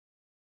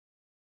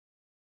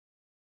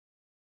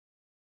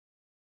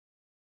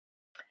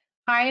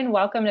Hi, and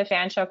welcome to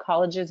Fanshawe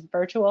College's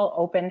virtual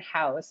open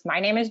house.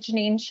 My name is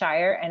Janine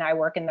Shire, and I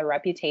work in the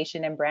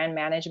Reputation and Brand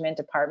Management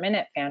Department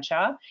at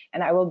Fanshawe,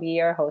 and I will be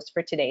your host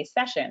for today's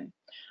session.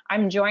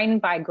 I'm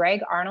joined by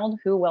Greg Arnold,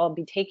 who will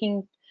be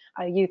taking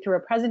you through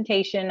a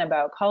presentation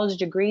about college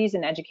degrees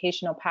and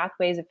educational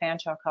pathways at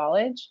Fanshawe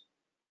College.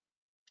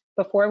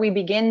 Before we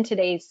begin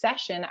today's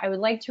session, I would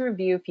like to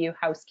review a few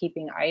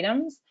housekeeping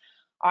items.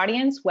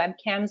 Audience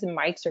webcams and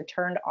mics are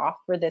turned off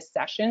for this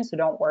session, so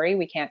don't worry,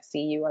 we can't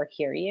see you or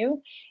hear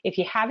you. If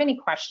you have any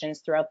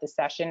questions throughout the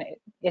session,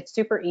 it's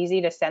super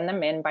easy to send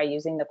them in by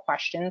using the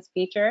questions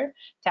feature.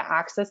 To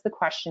access the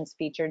questions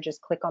feature, just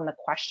click on the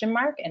question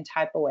mark and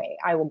type away.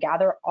 I will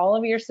gather all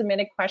of your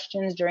submitted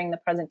questions during the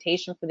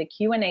presentation for the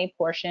Q&A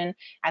portion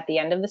at the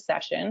end of the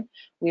session.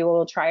 We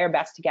will try our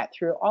best to get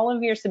through all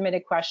of your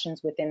submitted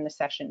questions within the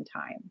session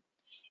time.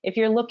 If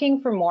you're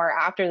looking for more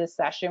after the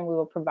session, we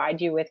will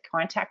provide you with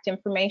contact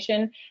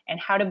information and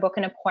how to book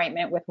an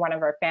appointment with one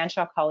of our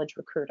Fanshawe College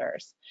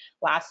recruiters.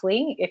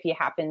 Lastly, if you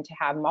happen to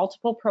have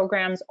multiple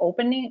programs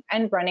opening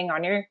and running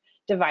on your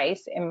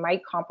device, it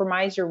might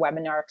compromise your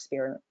webinar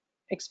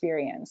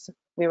experience.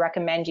 We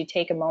recommend you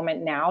take a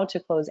moment now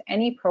to close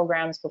any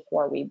programs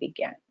before we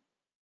begin.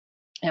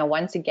 Now,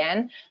 once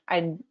again,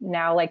 I'd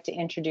now like to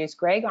introduce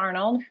Greg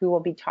Arnold, who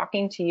will be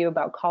talking to you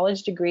about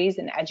college degrees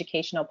and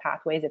educational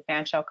pathways at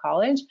Fanshawe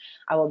College.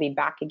 I will be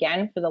back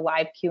again for the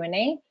live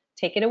Q&A.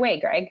 Take it away,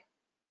 Greg.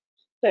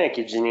 Thank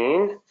you,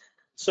 Janine.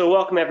 So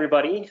welcome,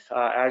 everybody.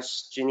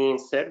 As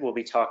Janine said, we'll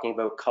be talking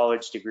about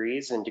college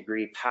degrees and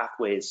degree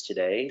pathways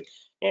today.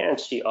 And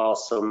she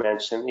also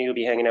mentioned you'll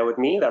be hanging out with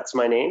me. That's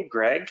my name,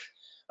 Greg.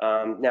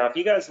 Now, if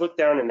you guys look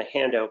down in the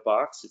handout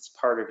box, it's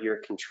part of your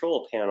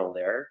control panel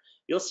there.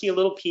 You'll see a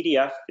little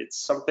PDF.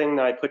 It's something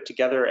that I put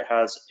together. It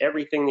has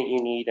everything that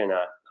you need in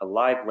a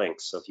live link.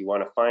 So if you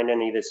want to find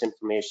any of this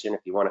information,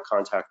 if you want to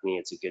contact me,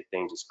 it's a good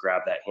thing. Just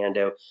grab that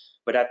handout.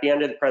 But at the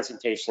end of the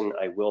presentation,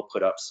 I will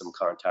put up some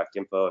contact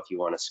info if you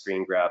want to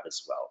screen grab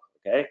as well,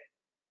 okay?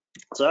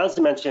 So as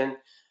I mentioned,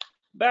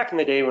 back in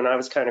the day when I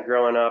was kind of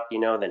growing up, you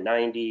know, the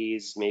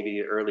 90s,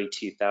 maybe the early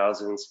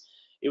 2000s,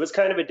 it was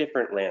kind of a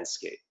different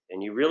landscape.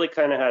 And you really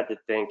kind of had to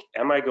think,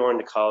 am I going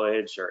to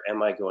college or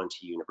am I going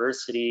to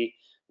university?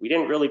 We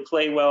didn't really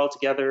play well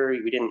together.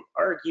 We didn't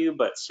argue,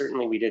 but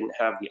certainly we didn't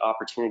have the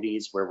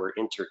opportunities where we're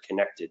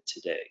interconnected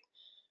today.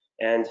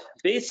 And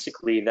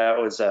basically that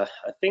was a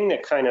thing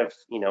that kind of,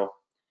 you know,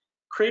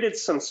 created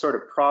some sort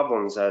of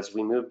problems as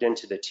we moved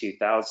into the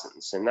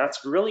 2000s. And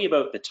that's really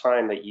about the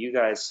time that you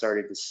guys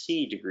started to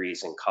see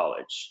degrees in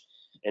college.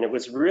 And it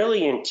was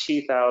really in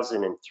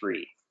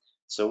 2003.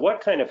 So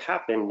what kind of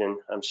happened, and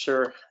I'm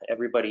sure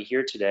everybody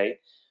here today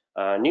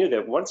knew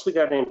that once we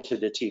got into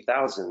the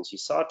 2000s, you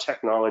saw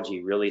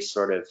technology really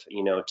sort of,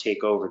 you know,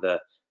 take over the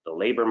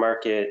labor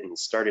market and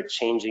started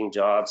changing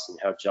jobs and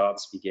how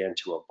jobs began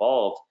to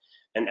evolve.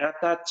 And at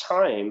that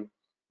time,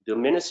 the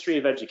Ministry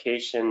of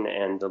Education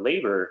and the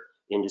labor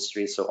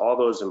industry, so all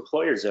those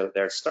employers out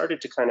there,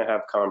 started to kind of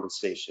have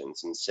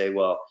conversations and say,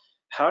 well,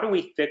 how do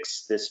we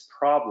fix this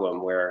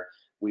problem where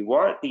we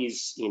want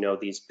these, you know,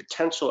 these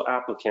potential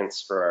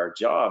applicants for our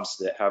jobs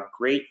that have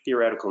great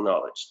theoretical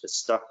knowledge, the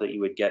stuff that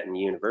you would get in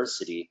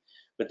university.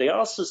 But they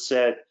also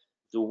said,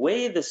 the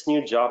way this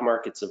new job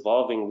market's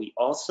evolving, we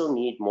also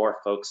need more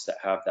folks that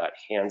have that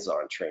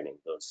hands-on training,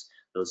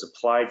 those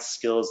applied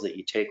skills that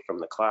you take from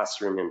the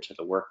classroom into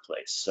the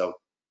workplace. So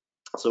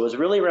it was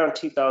really around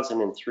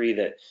 2003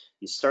 that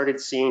you started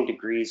seeing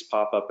degrees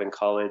pop up in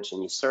college,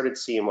 and you started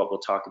seeing what we'll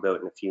talk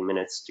about in a few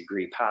minutes,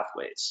 degree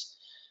pathways.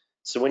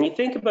 So when you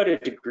think about a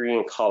degree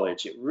in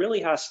college, it really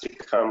has to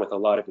come with a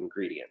lot of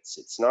ingredients.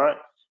 It's not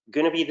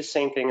going to be the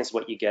same thing as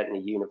what you get in a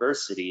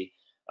university,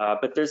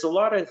 but there's a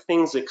lot of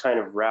things that kind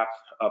of wrap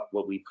up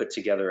what we put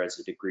together as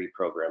a degree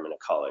program in a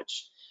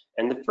college.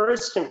 And the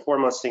first and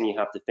foremost thing you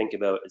have to think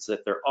about is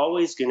that they're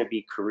always going to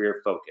be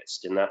career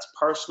focused, and that's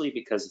partially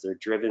because they're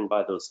driven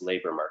by those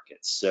labor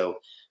markets. So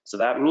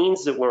that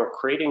means that when we're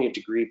creating a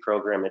degree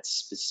program, it's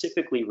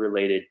specifically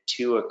related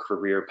to a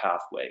career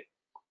pathway.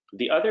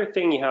 The other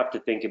thing you have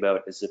to think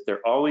about is that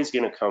they're always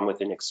going to come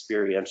with an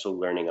experiential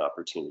learning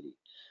opportunity.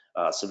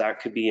 So that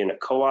could be in a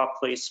co-op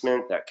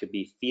placement, that could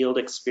be field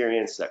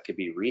experience, that could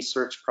be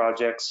research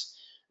projects.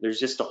 There's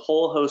just a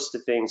whole host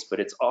of things,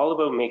 but it's all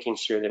about making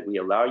sure that we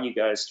allow you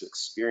guys to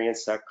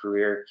experience that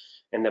career,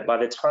 and that by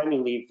the time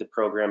you leave the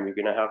program, you're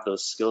going to have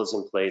those skills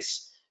in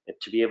place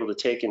to be able to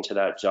take into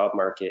that job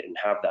market and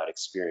have that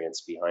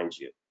experience behind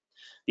you.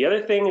 The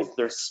other thing is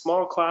there's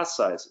small class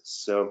sizes.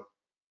 So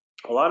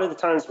a lot of the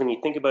times when you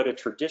think about a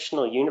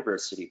traditional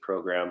university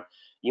program,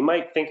 you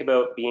might think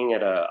about being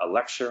at a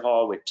lecture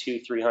hall with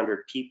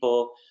 200-300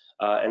 people,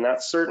 and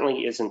that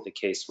certainly isn't the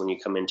case when you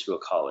come into a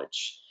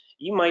college.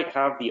 You might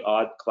have the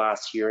odd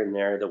class here and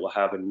there that will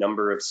have a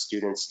number of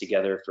students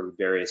together from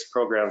various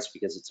programs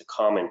because it's a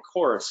common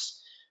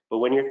course. But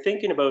when you're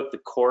thinking about the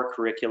core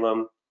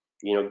curriculum,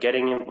 you know,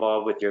 getting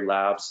involved with your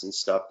labs and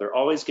stuff, they're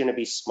always going to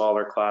be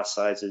smaller class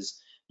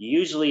sizes.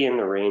 usually in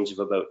the range of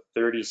about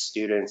 30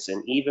 students.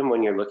 And even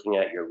when you're looking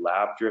at your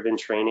lab-driven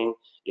training,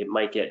 it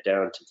might get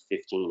down to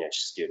 15-ish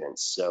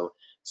students. So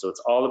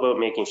it's all about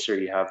making sure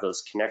you have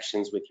those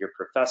connections with your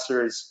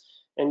professors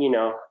and,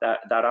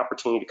 that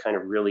opportunity to kind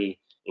of really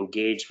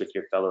engage with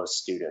your fellow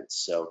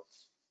students.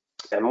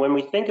 And when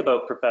we think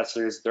about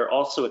professors, they're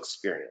also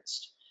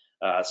experienced.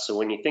 So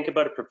when you think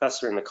about a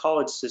professor in the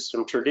college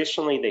system,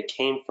 traditionally they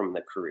came from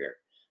the career.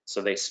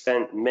 So they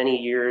spent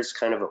many years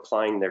kind of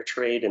applying their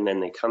trade, and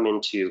then they come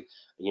into,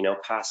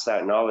 pass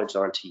that knowledge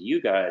on to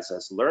you guys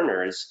as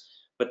learners,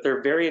 but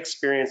they're very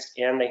experienced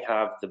and they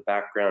have the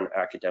background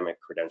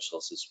academic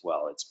credentials as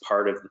well. It's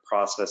part of the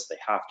process. They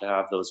have to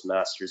have those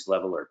master's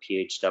level or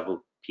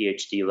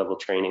PhD level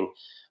training.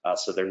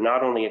 So they're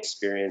not only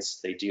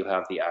experienced, they do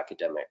have the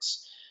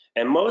academics.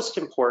 And most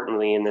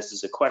importantly, and this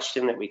is a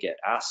question that we get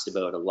asked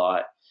about a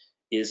lot,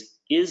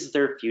 is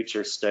there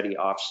future study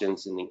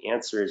options? And the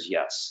answer is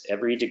yes.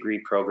 Every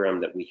degree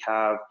program that we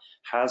have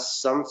has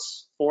some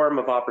form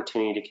of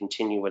opportunity to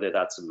continue, whether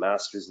that's a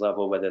master's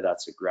level, whether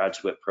that's a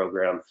graduate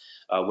program,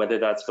 whether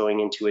that's going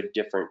into a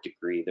different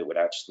degree that would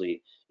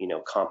actually,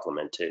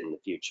 complement it in the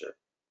future.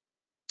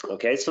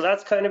 Okay, so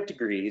that's kind of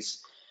degrees.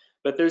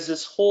 But there's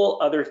this whole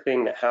other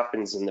thing that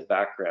happens in the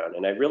background,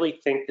 and I really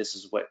think this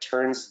is what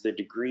turns the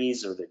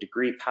degrees or the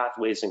degree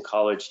pathways in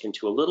college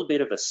into a little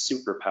bit of a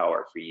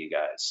superpower for you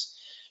guys.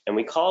 And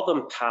we call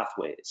them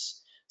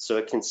pathways. So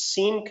it can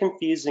seem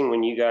confusing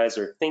when you guys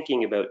are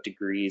thinking about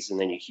degrees and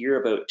then you hear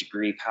about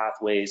degree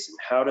pathways and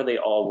how do they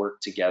all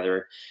work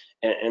together.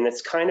 And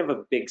it's kind of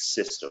a big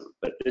system,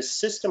 but this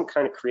system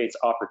kind of creates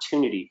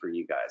opportunity for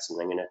you guys.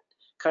 And I'm going to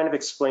kind of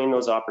explain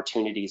those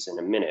opportunities in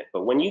a minute.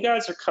 But when you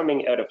guys are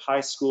coming out of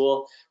high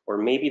school, or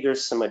maybe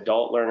there's some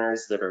adult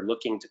learners that are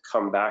looking to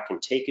come back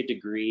and take a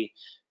degree,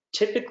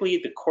 typically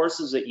the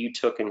courses that you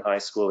took in high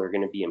school are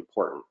going to be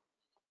important.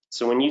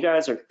 So when you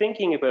guys are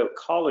thinking about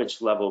college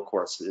level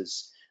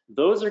courses,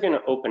 those are going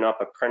to open up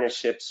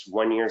apprenticeships,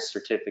 1-year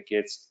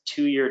certificates,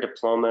 2-year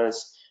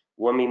diplomas.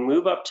 When we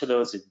move up to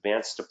those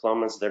advanced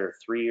diplomas that are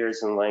 3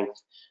 years in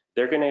length,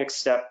 they're going to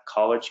accept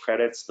college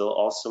credits. They'll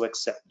also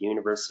accept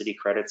university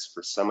credits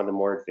for some of the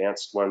more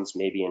advanced ones,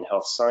 maybe in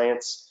health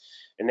science.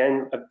 And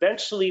then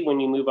eventually, when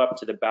you move up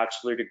to the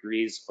bachelor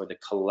degrees or the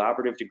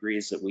collaborative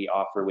degrees that we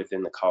offer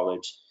within the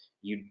college,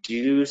 you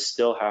do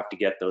still have to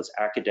get those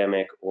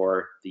academic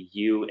or the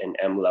U and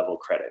M level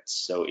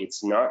credits. So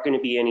it's not going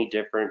to be any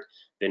different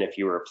than if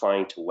you were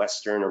applying to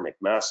Western or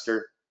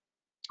McMaster.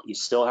 You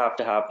still have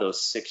to have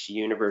those 6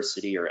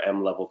 university or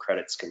M level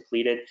credits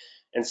completed.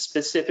 And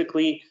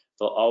specifically,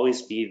 they'll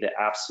always be the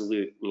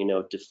absolute,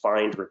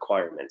 defined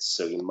requirements.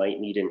 So you might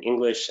need an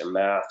English, a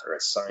math, or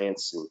a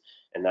science,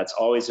 and that's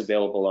always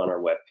available on our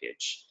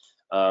webpage.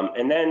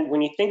 And then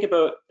when you think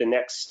about the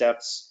next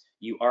steps,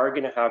 you are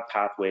going to have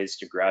pathways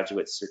to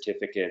graduate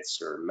certificates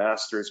or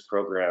master's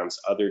programs,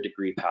 other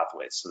degree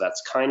pathways. So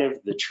that's kind of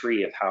the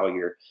tree of how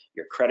your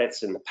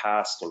credits in the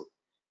past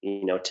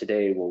and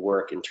today will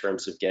work in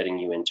terms of getting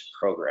you into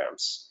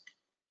programs.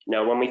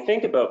 Now, when we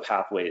think about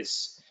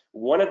pathways,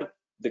 one of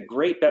the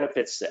great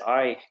benefits that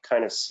I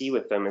kind of see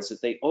with them is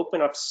that they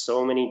open up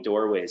so many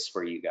doorways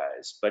for you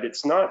guys, but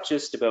it's not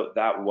just about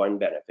that one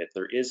benefit.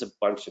 There is a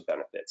bunch of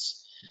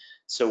benefits.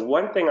 So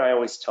one thing I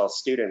always tell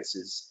students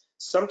is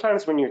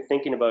sometimes when you're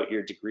thinking about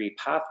your degree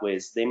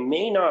pathways, they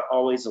may not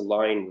always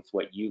align with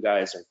what you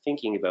guys are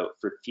thinking about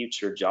for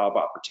future job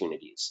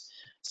opportunities.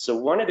 So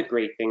one of the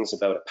great things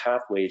about a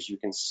pathway is you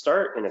can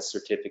start in a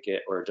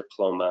certificate or a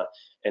diploma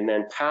and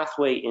then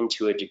pathway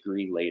into a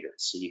degree later.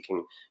 So you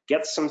can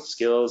get some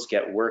skills,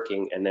 get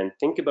working, and then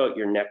think about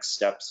your next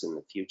steps in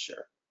the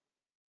future.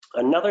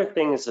 Another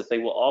thing is that they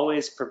will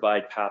always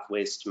provide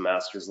pathways to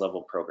master's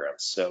level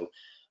programs. So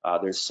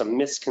there's some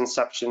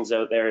misconceptions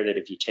out there that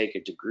if you take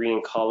a degree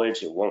in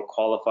college, it won't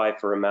qualify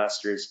for a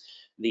master's.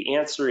 The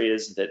answer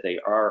is that they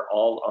are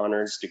all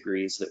honors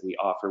degrees that we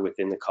offer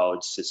within the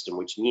college system,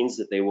 which means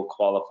that they will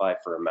qualify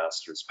for a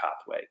master's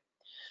pathway.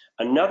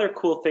 Another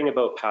cool thing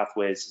about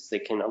pathways is they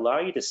can allow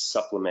you to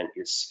supplement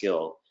your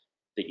skill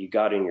that you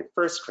got in your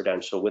first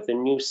credential with a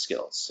new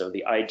skill. So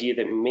the idea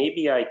that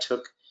maybe I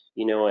took,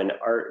 an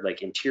art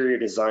like interior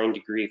design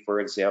degree,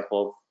 for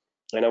example,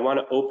 and I want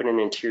to open an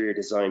interior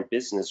design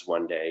business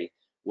one day.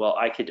 Well,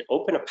 I could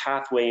open a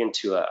pathway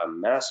into a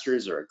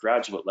master's or a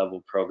graduate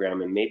level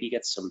program and maybe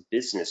get some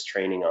business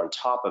training on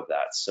top of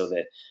that, so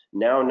that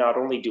now not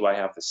only do I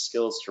have the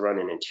skills to run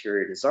an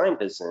interior design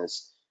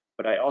business,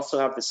 but I also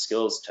have the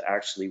skills to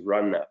actually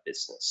run that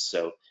business.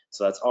 So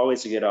that's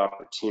always a good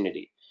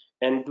opportunity.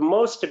 And the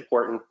most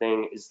important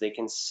thing is they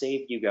can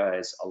save you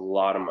guys a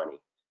lot of money.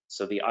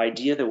 So the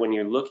idea that when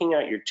you're looking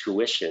at your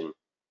tuition,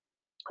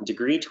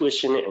 degree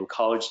tuition and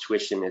college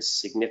tuition is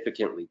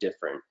significantly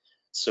different.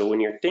 So when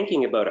you're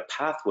thinking about a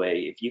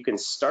pathway, if you can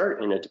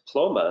start in a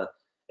diploma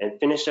and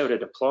finish out a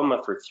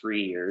diploma for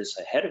 3 years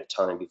ahead of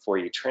time before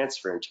you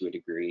transfer into a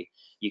degree,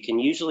 you can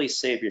usually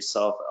save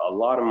yourself a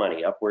lot of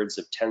money, upwards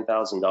of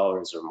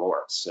 $10,000 or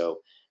more.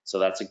 So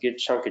that's a good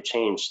chunk of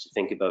change to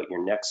think about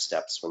your next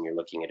steps when you're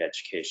looking at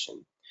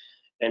education.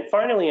 And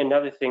finally,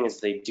 another thing is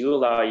they do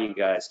allow you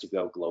guys to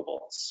go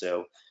global.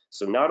 So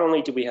not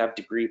only do we have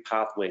degree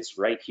pathways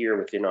right here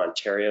within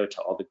Ontario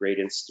to all the great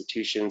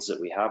institutions that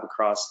we have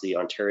across the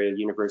Ontario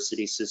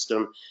university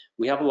system,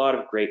 we have a lot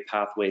of great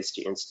pathways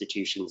to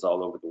institutions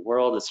all over the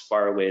world, as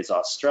far away as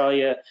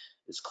Australia,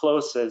 as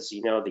close as,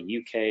 you know, the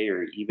UK,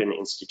 or even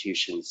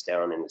institutions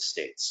down in the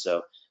States.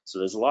 So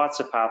there's lots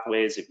of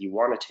pathways. If you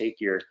want to take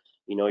your,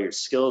 you know, your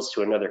skills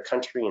to another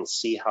country and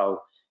see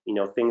how, you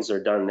know, things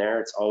are done there,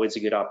 it's always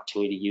a good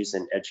opportunity to use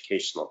an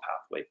educational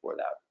pathway for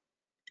that.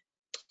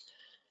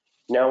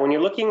 Now, when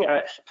you're looking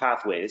at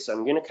pathways,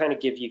 I'm going to kind of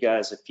give you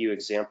guys a few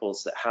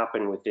examples that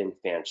happen within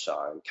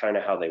Fanshawe and kind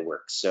of how they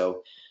work.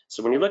 So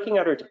when you're looking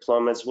at our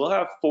diplomas, we'll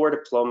have 4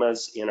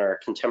 diplomas in our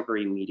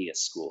contemporary media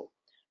school.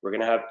 We're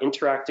going to have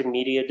interactive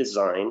media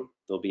design.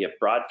 There'll be a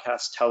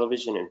broadcast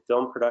television and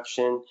film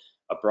production,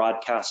 a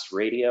broadcast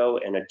radio,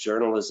 and a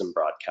journalism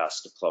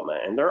broadcast diploma.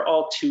 And they're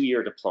all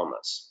 2-year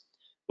diplomas.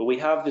 But we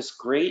have this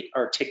great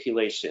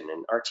articulation,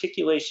 and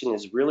articulation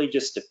is really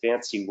just a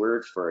fancy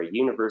word for a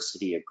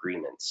university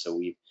agreement. So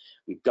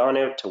we've gone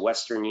out to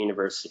Western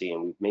University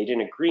and we've made an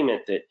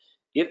agreement that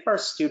if our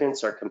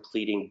students are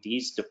completing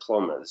these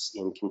diplomas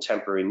in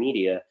contemporary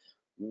media,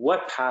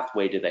 what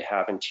pathway do they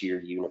have into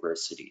your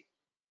university?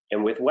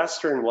 And with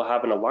Western, we'll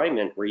have an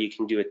alignment where you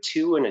can do a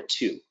 2 and a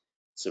 2.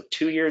 So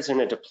 2 years in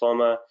a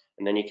diploma,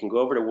 and then you can go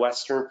over to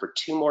Western for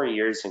 2 more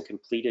years and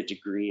complete a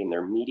degree in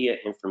their media,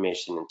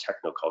 information, and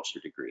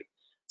technoculture degree.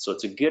 So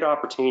it's a good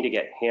opportunity to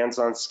get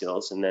hands-on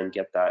skills and then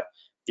get that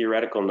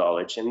theoretical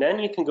knowledge. And then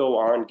you can go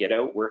on, get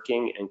out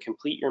working, and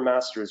complete your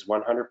master's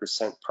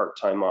 100%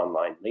 part-time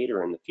online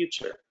later in the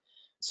future.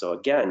 So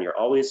again, you're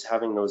always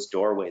having those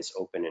doorways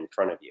open in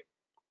front of you.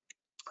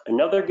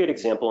 Another good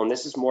example, and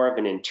this is more of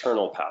an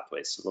internal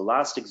pathway. So the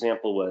last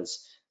example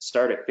was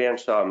start at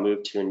Fanshawe,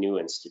 move to a new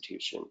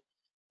institution.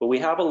 But we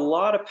have a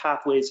lot of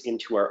pathways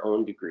into our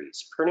own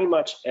degrees. Pretty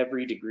much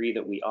every degree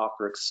that we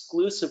offer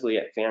exclusively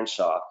at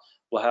Fanshawe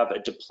will have a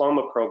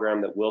diploma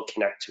program that will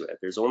connect to it.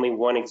 There's only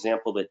one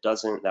example that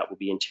doesn't, that will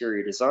be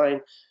interior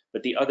design,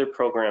 but the other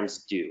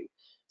programs do.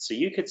 So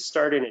you could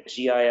start in a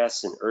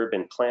GIS and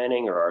urban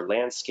planning or our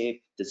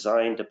landscape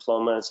design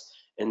diplomas,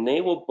 and they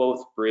will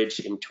both bridge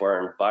into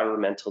our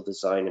environmental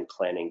design and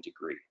planning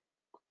degree.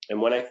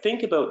 And when I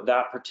think about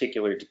that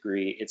particular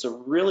degree, it's a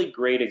really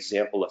great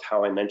example of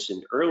how I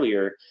mentioned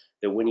earlier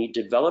that when you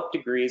develop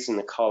degrees in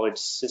the college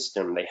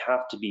system, they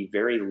have to be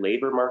very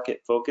labor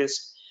market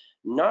focused.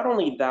 Not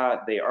only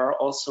that, they are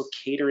also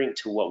catering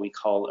to what we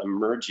call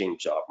emerging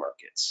job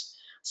markets.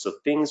 So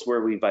things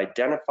where we've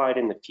identified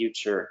in the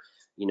future,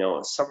 you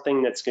know,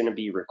 something that's going to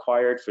be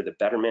required for the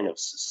betterment of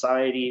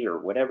society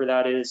or whatever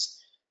that is.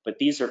 But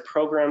these are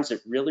programs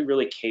that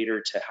really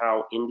cater to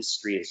how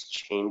industry is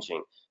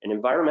changing. And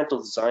environmental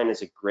design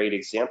is a great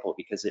example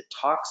because it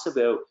talks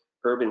about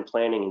urban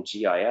planning and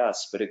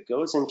GIS, but it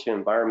goes into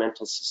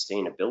environmental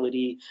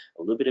sustainability,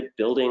 a little bit of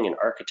building and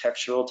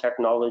architectural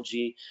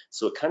technology.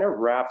 So it kind of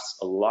wraps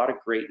a lot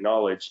of great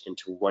knowledge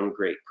into one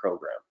great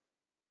program.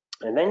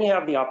 And then you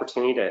have the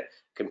opportunity to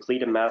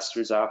complete a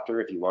master's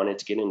after. If you wanted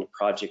to get into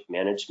project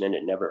management,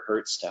 it never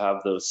hurts to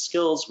have those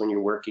skills when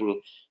you're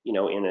working, you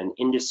know, in an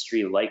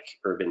industry like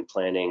urban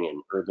planning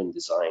and urban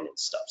design and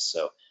stuff.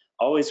 So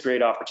always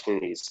great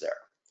opportunities there.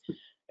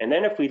 And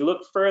then if we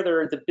look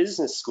further, the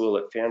business school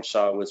at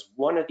Fanshawe was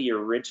one of the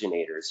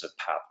originators of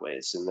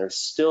pathways, and they're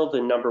still the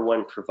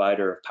 #1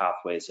 provider of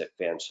pathways at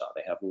Fanshawe.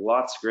 They have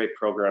lots of great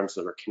programs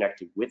that are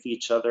connected with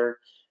each other,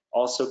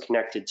 also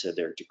connected to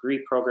their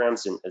degree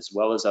programs, and as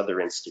well as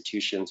other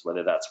institutions,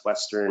 whether that's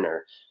Western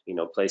or, you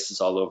know,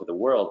 places all over the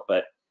world.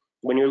 But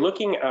when you're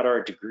looking at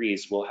our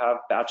degrees, we'll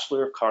have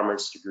Bachelor of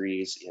Commerce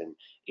degrees in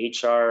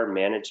HR,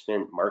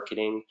 management,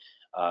 marketing,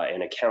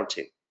 and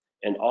accounting.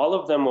 And all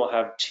of them will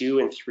have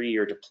 2- and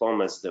 3-year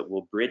diplomas that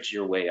will bridge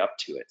your way up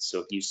to it. So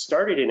if you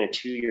started in a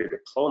 2-year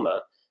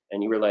diploma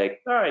and you were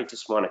like, oh, I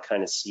just want to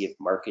kind of see if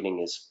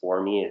marketing is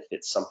for me, if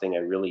it's something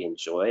I really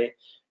enjoy,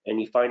 and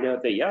you find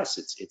out that yes,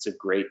 it's a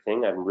great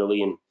thing, I'm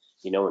really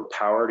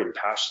empowered and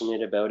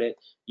passionate about it,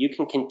 you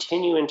can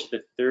continue into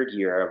the 3rd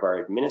year of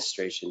our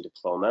administration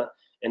diploma.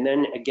 And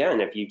then again,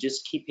 if you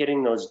just keep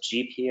hitting those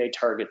GPA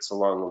targets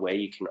along the way,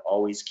 you can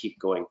always keep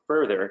going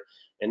further.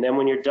 And then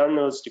when you're done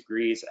those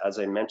degrees, as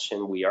I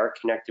mentioned, we are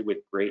connected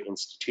with great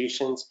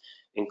institutions,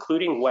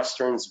 including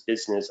Western's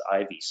Business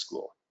Ivy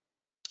School.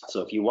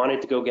 So if you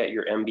wanted to go get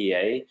your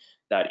MBA,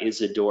 that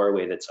is a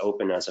doorway that's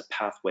open as a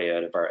pathway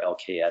out of our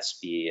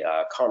LKSB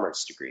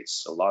commerce degrees.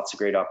 So lots of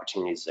great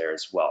opportunities there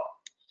as well.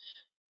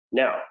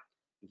 Now,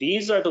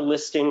 these are the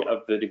listing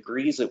of the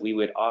degrees that we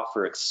would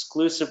offer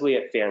exclusively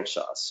at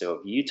Fanshawe. So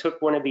if you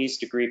took one of these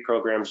degree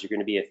programs, you're going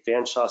to be a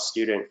Fanshawe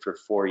student for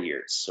 4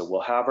 years. So we'll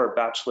have our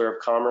Bachelor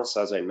of Commerce,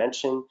 as I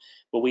mentioned,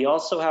 but we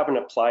also have an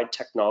Applied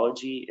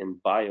Technology and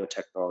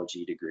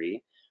Biotechnology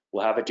degree.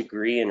 We'll have a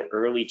degree in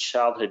Early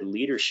Childhood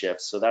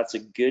Leadership. So that's a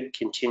good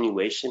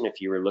continuation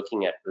if you were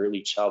looking at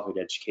early childhood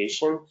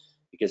education.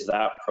 because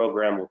that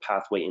program will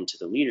pathway into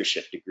the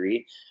leadership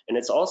degree. And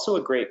it's also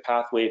a great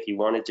pathway if you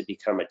wanted to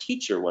become a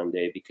teacher one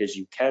day, because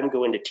you can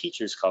go into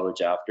teachers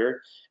college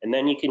after, and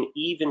then you can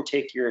even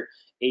take your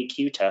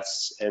AQ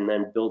tests and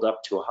then build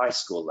up to a high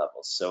school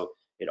level. So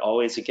it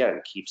always,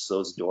 again, keeps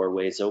those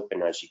doorways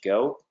open as you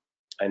go.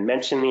 I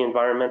mentioned the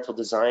environmental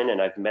design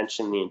and I've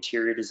mentioned the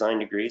interior design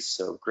degrees,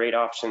 so great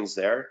options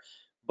there.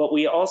 But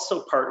we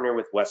also partner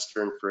with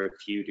Western for a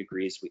few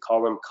degrees. We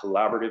call them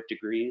collaborative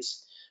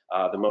degrees.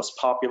 The most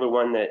popular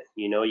one that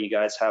you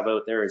guys have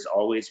out there is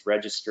always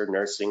registered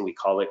nursing. We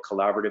call it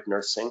collaborative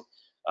nursing.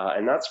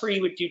 And that's where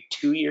you would do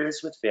 2 years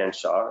with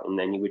Fanshawe, and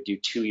then you would do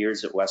 2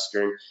 years at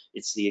Western.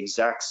 It's the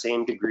exact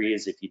same degree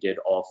as if you did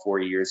all 4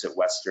 years at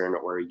Western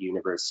or a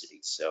university.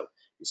 So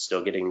you're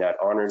still getting that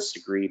honors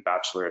degree,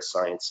 Bachelor of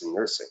Science in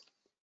Nursing.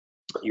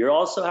 You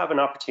also have an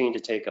opportunity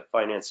to take a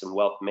finance and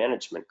wealth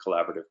management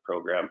collaborative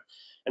program.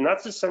 And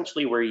that's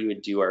essentially where you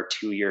would do our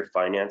 2-year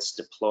finance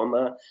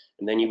diploma,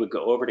 and then you would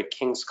go over to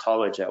King's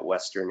College at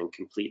Western and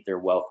complete their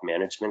wealth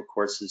management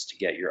courses to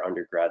get your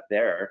undergrad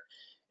there.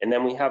 And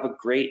then we have a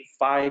great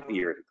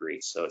 5-year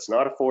degree. So it's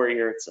not a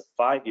 4-year, it's a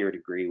 5-year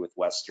degree with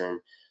Western,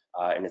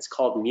 and it's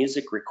called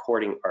Music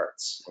Recording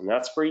Arts. And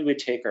that's where you would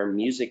take our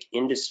music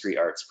industry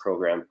arts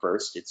program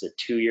first. It's a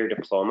 2-year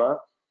diploma,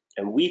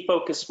 and we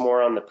focus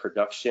more on the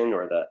production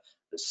or the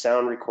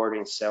sound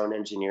recording, sound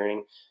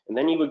engineering, and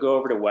then you would go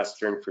over to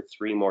Western for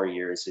 3 more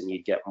years, and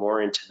you'd get more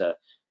into the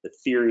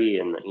theory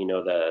and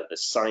the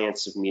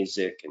science of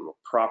music and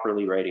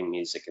properly writing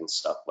music and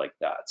stuff like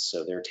that.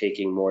 So they're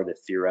taking more the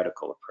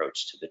theoretical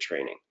approach to the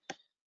training.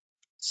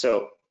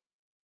 So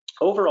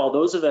overall,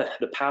 those are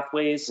the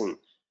pathways and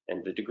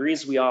the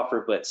degrees we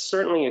offer, but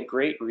certainly a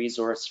great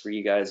resource for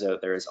you guys out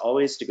there is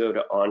always to go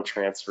to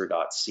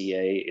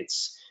ontransfer.ca.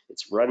 It's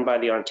run by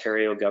the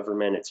Ontario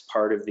government. It's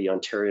part of the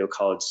Ontario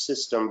college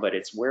system, but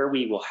it's where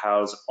we will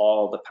house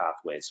all the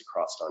pathways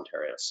across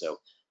Ontario. So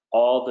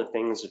all the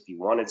things, if you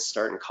wanted to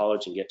start in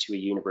college and get to a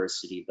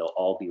university, they'll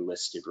all be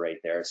listed right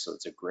there. So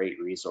it's a great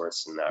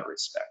resource in that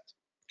respect.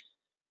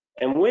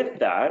 And with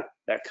that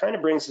kind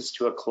of brings us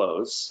to a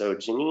close. So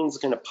Janine's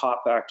going to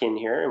pop back in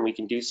here and we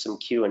can do some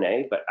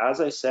Q&A. But as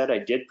I said, I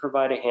did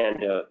provide a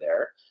handout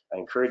there. I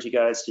encourage you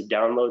guys to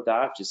download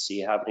that just so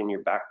you have it in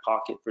your back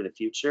pocket for the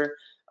future.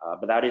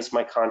 But that is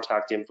my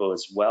contact info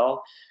as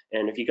well.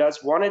 And if you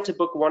guys wanted to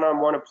book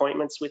one-on-one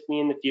appointments with me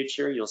in the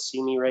future, you'll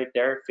see me right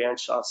there,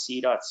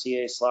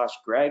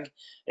 fanshawec.ca/Greg.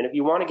 And if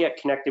you want to get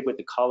connected with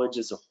the college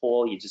as a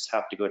whole, you just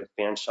have to go to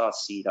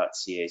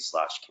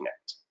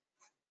fanshawec.ca/connect.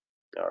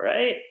 All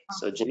right,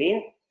 so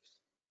Janine.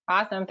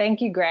 Awesome.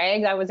 Thank you,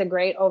 Greg. That was a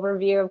great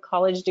overview of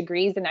college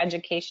degrees and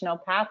educational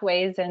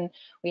pathways. And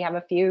we have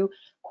a few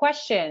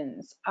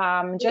questions.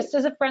 Just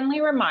as a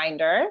friendly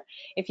reminder,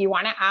 if you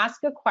want to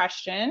ask a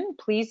question,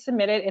 please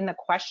submit it in the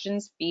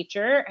questions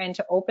feature. And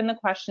to open the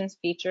questions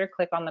feature,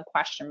 click on the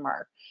question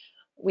mark.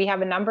 We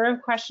have a number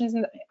of questions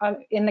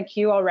in the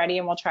queue already,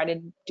 and we'll try to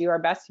do our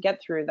best to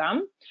get through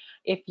them.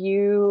 If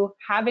you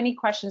have any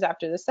questions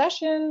after the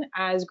session,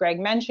 as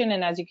Greg mentioned,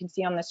 and as you can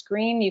see on the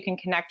screen, you can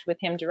connect with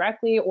him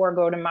directly or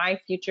go to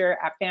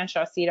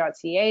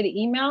myfuture@fanshawec.ca to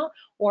email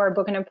or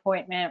book an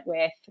appointment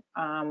with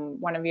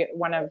one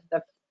of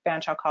the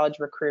Fanshawe College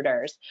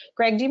recruiters.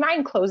 Greg, do you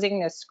mind closing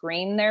the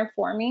screen there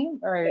for me,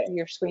 or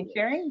your screen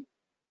sharing?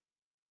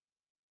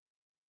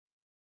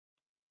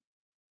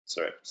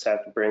 Sorry, just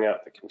have to bring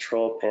up the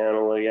control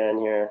panel again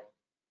here.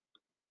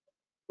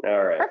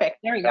 All right. Perfect,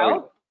 there we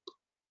go.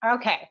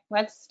 Okay,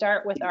 let's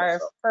start with our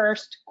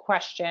first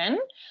question.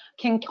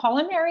 Can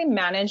culinary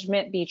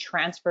management be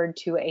transferred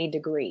to a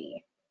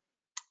degree?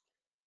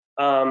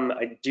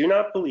 I do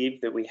not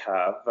believe that we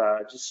have.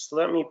 Just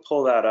let me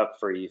pull that up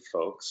for you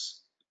folks.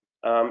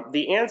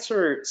 The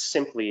answer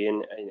simply,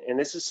 and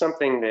this is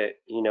something that,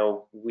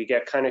 we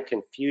get kind of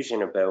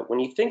confusion about. When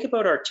you think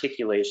about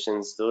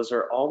articulations, those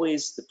are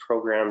always the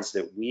programs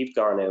that we've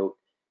gone out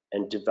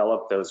and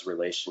developed those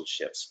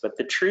relationships. But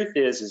the truth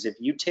is if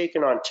you take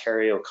an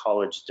Ontario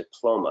college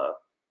diploma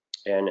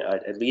and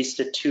at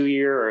least a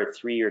 2-year or a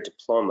 3-year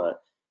diploma,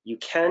 you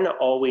can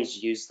always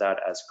use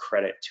that as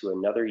credit to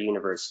another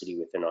university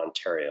within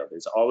Ontario.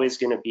 There's always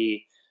going to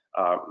be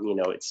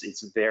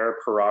it's their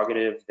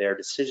prerogative, their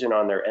decision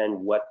on their end,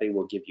 what they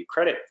will give you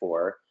credit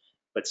for.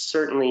 But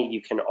certainly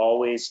you can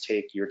always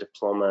take your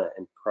diploma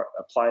and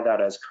apply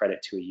that as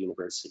credit to a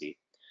university.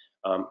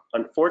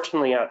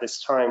 Unfortunately, at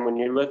this time, when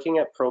you're looking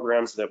at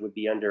programs that would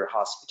be under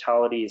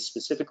hospitality,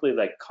 specifically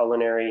like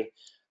culinary,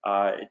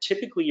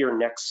 typically your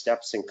next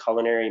steps in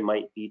culinary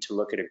might be to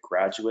look at a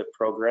graduate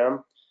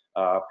program,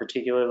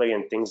 particularly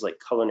in things like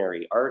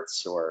culinary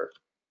arts or,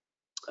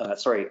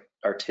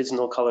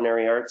 artisanal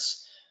culinary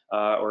arts.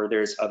 Or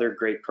there's other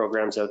great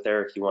programs out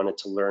there if you wanted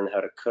to learn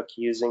how to cook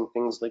using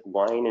things like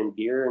wine and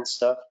beer and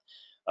stuff.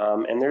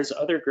 And there's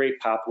other great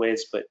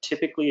pathways, but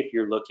typically if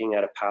you're looking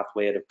at a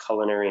pathway out of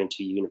culinary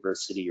into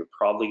university, you're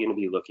probably going to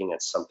be looking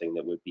at something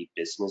that would be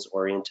business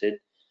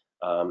oriented.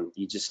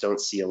 You just don't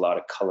see a lot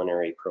of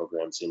culinary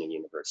programs in a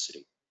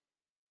university.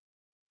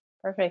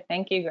 Perfect,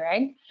 thank you,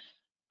 Greg.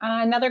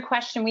 Another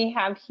question we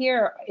have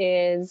here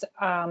is,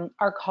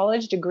 are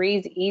college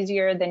degrees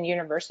easier than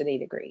university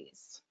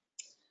degrees?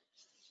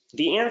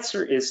 The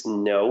answer is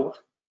no.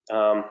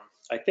 Um,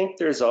 I think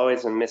there's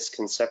always a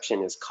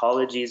misconception, is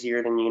college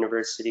easier than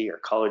university or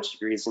college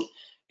degrees? And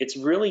it's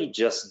really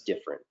just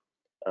different.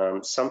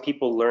 Some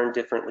people learn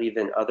differently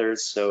than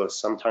others, so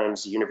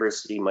sometimes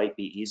university might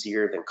be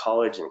easier than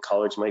college and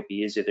college might be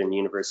easier than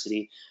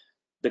university.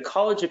 The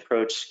college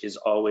approach is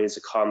always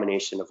a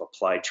combination of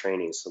applied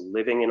training, so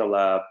living in a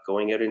lab,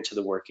 going out into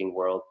the working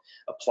world,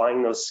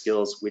 applying those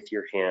skills with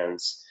your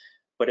hands,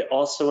 but it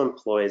also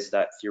employs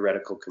that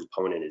theoretical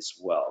component as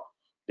well.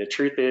 The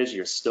truth is,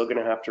 you're still going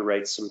to have to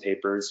write some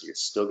papers, you're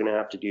still going to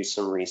have to do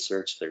some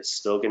research, there's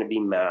still going to be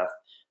math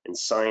and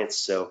science,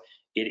 so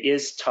it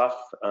is tough.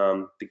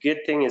 The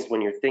good thing is,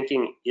 when you're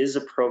thinking, is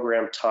a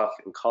program tough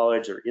in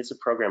college or is a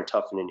program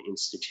tough in an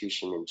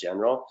institution in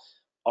general,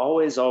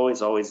 always,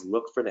 always, always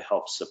look for the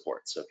help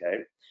supports, okay?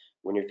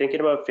 When you're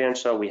thinking about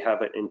Fanshawe, we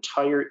have an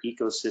entire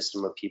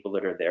ecosystem of people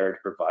that are there to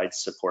provide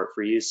support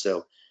for you.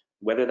 So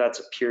whether that's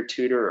a peer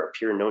tutor or a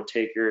peer note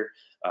taker,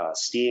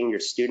 seeing your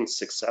student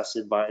success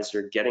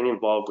advisor, getting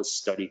involved with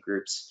study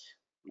groups,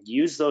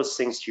 use those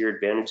things to your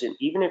advantage. And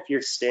even if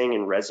you're staying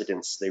in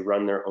residence, they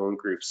run their own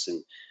groups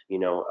and,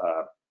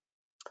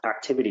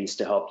 activities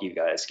to help you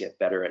guys get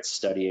better at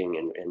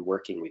studying and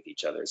working with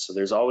each other. So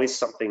there's always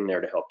something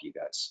there to help you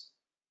guys.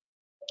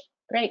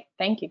 Great,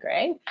 thank you,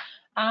 Greg.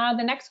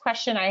 The next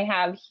question I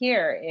have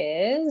here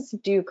is,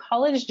 do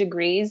college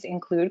degrees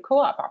include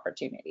co-op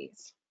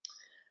opportunities?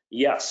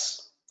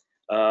 Yes.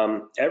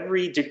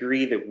 Every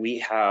degree that we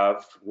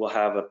have will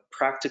have a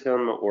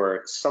practicum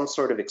or some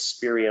sort of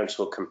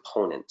experiential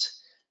component.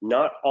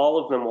 Not all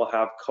of them will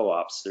have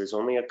co-ops. There's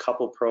only a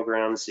couple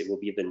programs. It will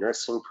be the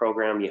nursing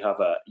program. You have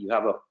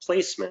a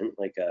placement,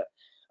 like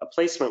a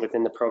placement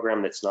within the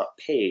program that's not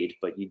paid,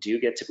 but you do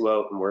get to go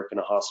out and work in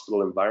a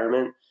hospital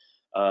environment.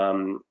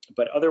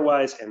 But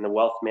otherwise, and the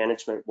wealth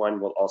management one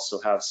will also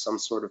have some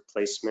sort of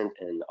placement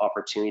and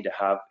opportunity to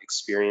have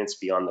experience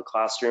beyond the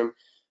classroom.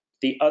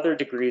 The other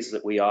degrees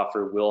that we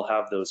offer will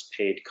have those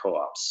paid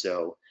co-ops.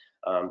 So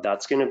a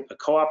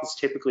co-op is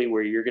typically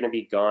where you're gonna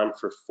be gone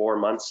for 4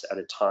 months at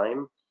a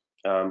time,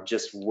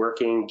 just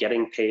working,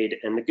 getting paid.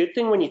 And the good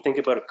thing when you think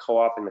about a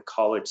co-op in the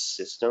college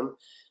system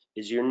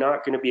is you're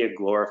not gonna be a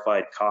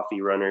glorified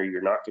coffee runner.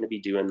 You're not gonna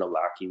be doing the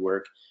lackey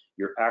work.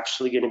 You're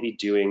actually gonna be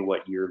doing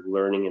what you're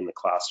learning in the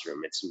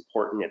classroom. It's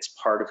important, it's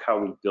part of how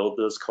we build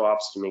those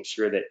co-ops to make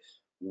sure that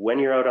when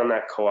you're out on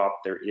that co-op,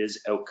 there is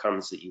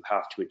outcomes that you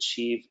have to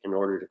achieve in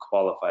order to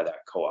qualify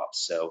that co-op.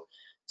 So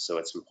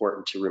it's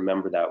important to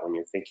remember that when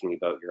you're thinking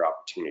about your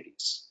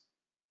opportunities.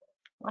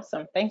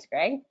 Awesome, thanks,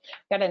 Greg.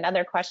 Got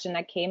another question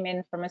that came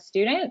in from a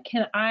student.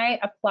 Can I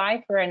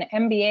apply for an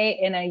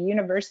MBA in a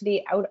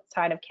university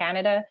outside of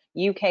Canada,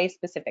 UK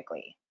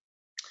specifically?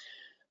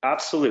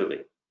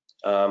 Absolutely.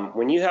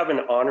 When you have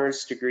an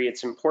honors degree,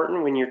 it's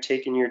important when you're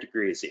taking your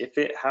degrees. If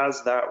it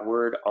has that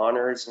word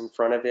honors in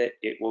front of it,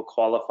 it will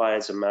qualify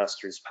as a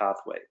master's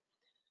pathway.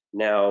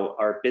 Now,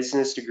 our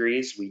business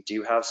degrees, we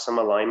do have some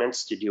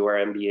alignments to do our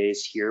MBAs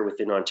here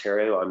within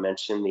Ontario. I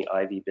mentioned the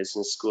Ivy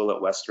Business School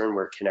at Western.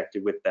 We're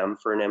connected with them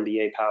for an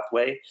MBA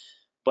pathway.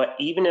 But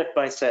even if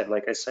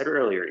like I said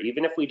earlier,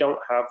 even if we don't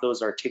have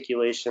those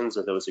articulations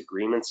or those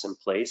agreements in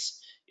place,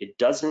 it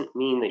doesn't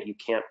mean that you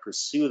can't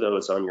pursue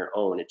those on your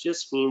own. It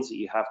just means that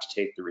you have to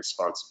take the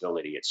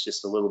responsibility. It's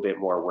just a little bit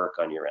more work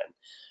on your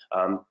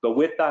end. But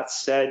with that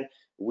said,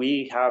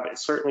 we have,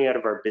 certainly out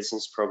of our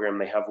business program,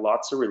 they have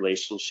lots of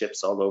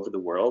relationships all over the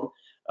world.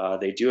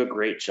 They do a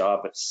great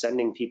job of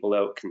sending people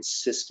out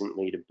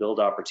consistently to build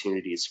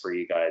opportunities for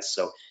you guys.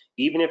 So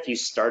even if you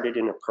started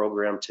in a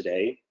program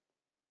today,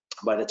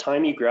 by the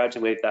time you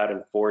graduate that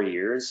in 4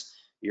 years,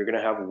 you're going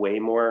to have way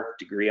more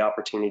degree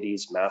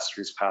opportunities,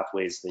 master's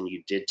pathways than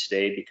you did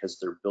today, because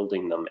they're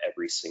building them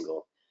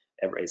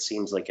it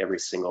seems like every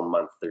single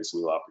month there's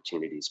new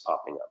opportunities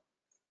popping up.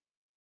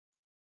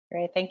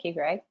 Great, thank you,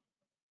 Greg.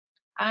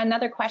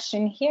 Another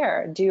question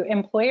here, do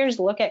employers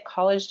look at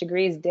college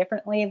degrees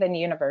differently than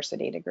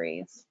university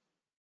degrees?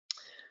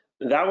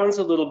 That one's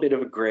a little bit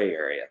of a gray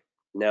area.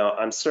 Now,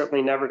 I'm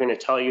certainly never going to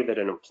tell you that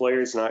an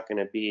employer is not going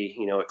to be,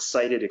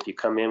 excited if you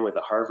come in with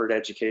a Harvard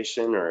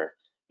education or,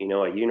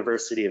 a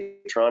University of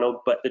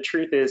Toronto, but the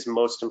truth is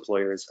most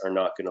employers are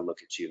not going to look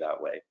at you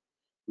that way.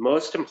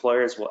 Most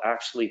employers will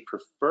actually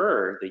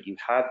prefer that you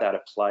have that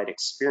applied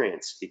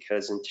experience,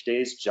 because in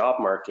today's job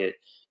market,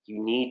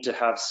 you need to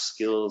have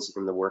skills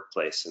in the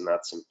workplace, and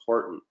that's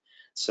important.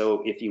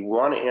 So if you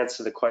want to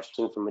answer the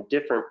question from a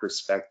different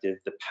perspective,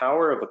 the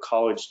power of a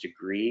college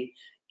degree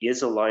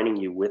is aligning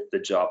you with the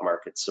job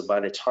market. So by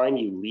the time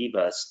you leave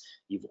us,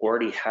 you've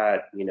already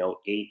had,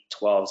 8,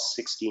 12,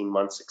 16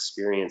 months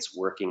experience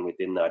working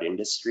within that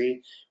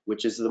industry,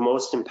 which is the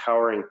most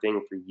empowering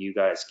thing for you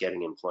guys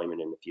getting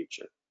employment in the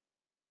future.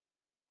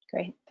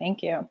 Great,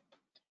 thank you.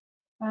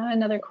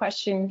 Another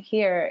question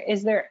here,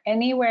 is there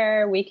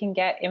anywhere we can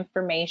get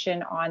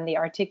information on the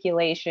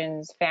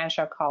articulations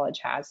Fanshawe College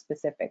has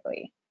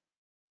specifically?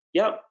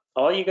 Yeah,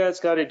 All you guys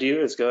got to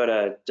do is go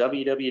to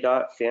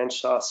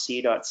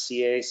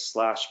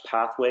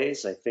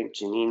www.fanshawec.ca/pathways. I think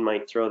Janine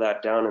might throw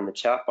that down in the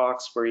chat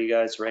box for you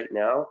guys right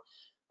now.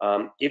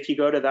 If you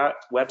go to that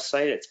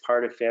website, it's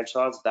part of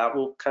Fanshaw's. That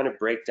will kind of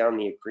break down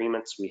the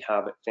agreements we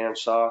have at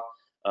Fanshawe.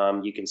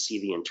 You can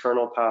see the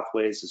internal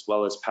pathways as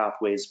well as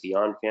pathways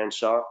beyond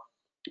Fanshawe.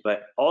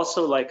 But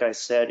also, like I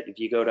said, if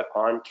you go to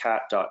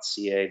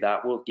oncat.ca,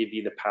 that will give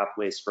you the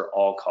pathways for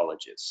all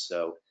colleges.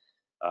 So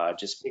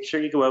just make sure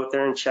you go out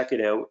there and check it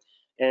out.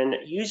 And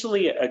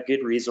usually a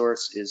good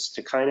resource is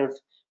to kind of,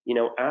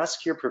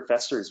 ask your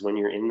professors when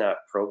you're in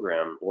that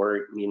program,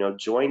 or,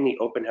 join the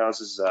open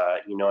houses.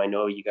 I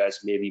know you guys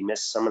maybe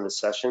missed some of the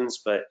sessions,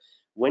 but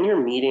when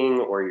you're meeting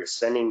or you're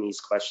sending these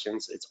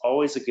questions, it's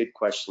always a good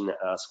question to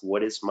ask,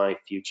 what is my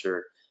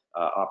future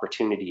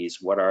opportunities?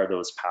 What are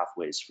those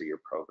pathways for your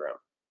program?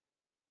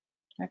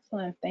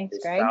 Excellent. Thanks,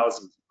 There's Greg.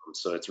 thousands of them,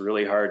 so it's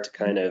really hard to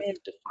kind of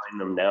define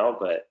them now,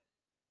 but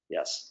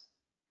yes.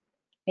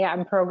 Yeah,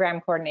 and program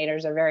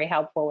coordinators are very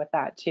helpful with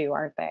that too,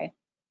 aren't they?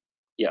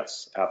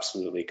 Yes,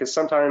 absolutely. Because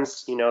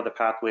sometimes, the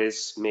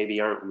pathways maybe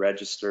aren't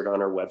registered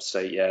on our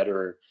website yet,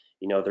 or,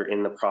 they're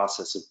in the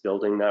process of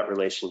building that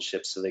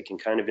relationship, so they can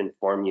kind of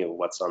inform you of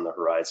what's on the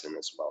horizon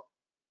as well.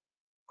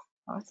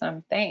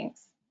 Awesome,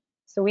 thanks.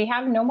 So we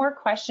have no more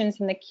questions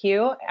in the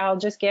queue. I'll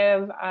just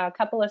give a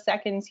couple of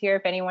seconds here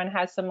if anyone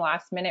has some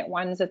last minute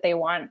ones that they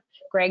want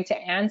Greg to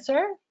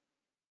answer.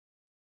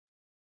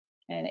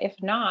 And if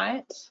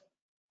not,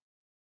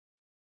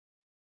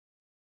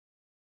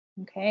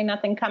 okay,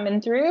 nothing coming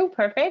through.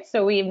 Perfect.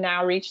 So we've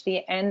now reached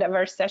the end of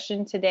our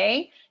session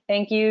today.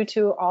 Thank you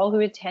to all who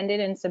attended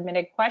and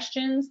submitted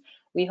questions.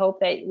 We hope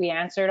that we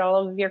answered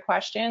all of your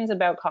questions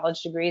about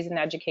college degrees and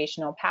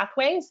educational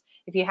pathways.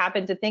 If you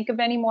happen to think of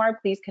any more,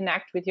 please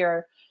connect with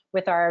our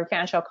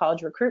Fanshawe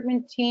College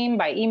recruitment team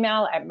by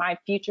email at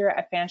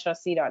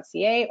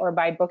myfuture@fanshawec.ca or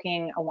by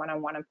booking a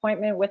one-on-one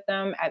appointment with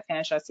them at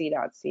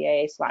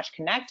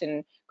fanshawec.ca/connect.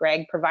 And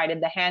Greg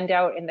provided the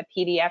handout in the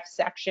PDF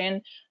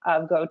section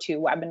of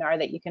GoToWebinar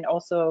that you can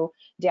also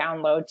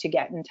download to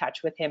get in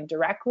touch with him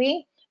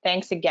directly.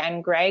 Thanks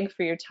again, Greg,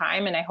 for your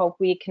time, and I hope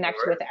we connect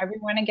with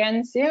everyone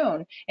again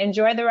soon.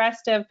 Enjoy the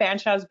rest of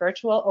Fanshawe's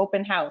virtual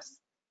open house.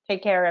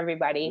 Take care,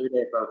 everybody. Good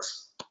day,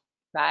 folks.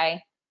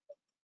 Bye.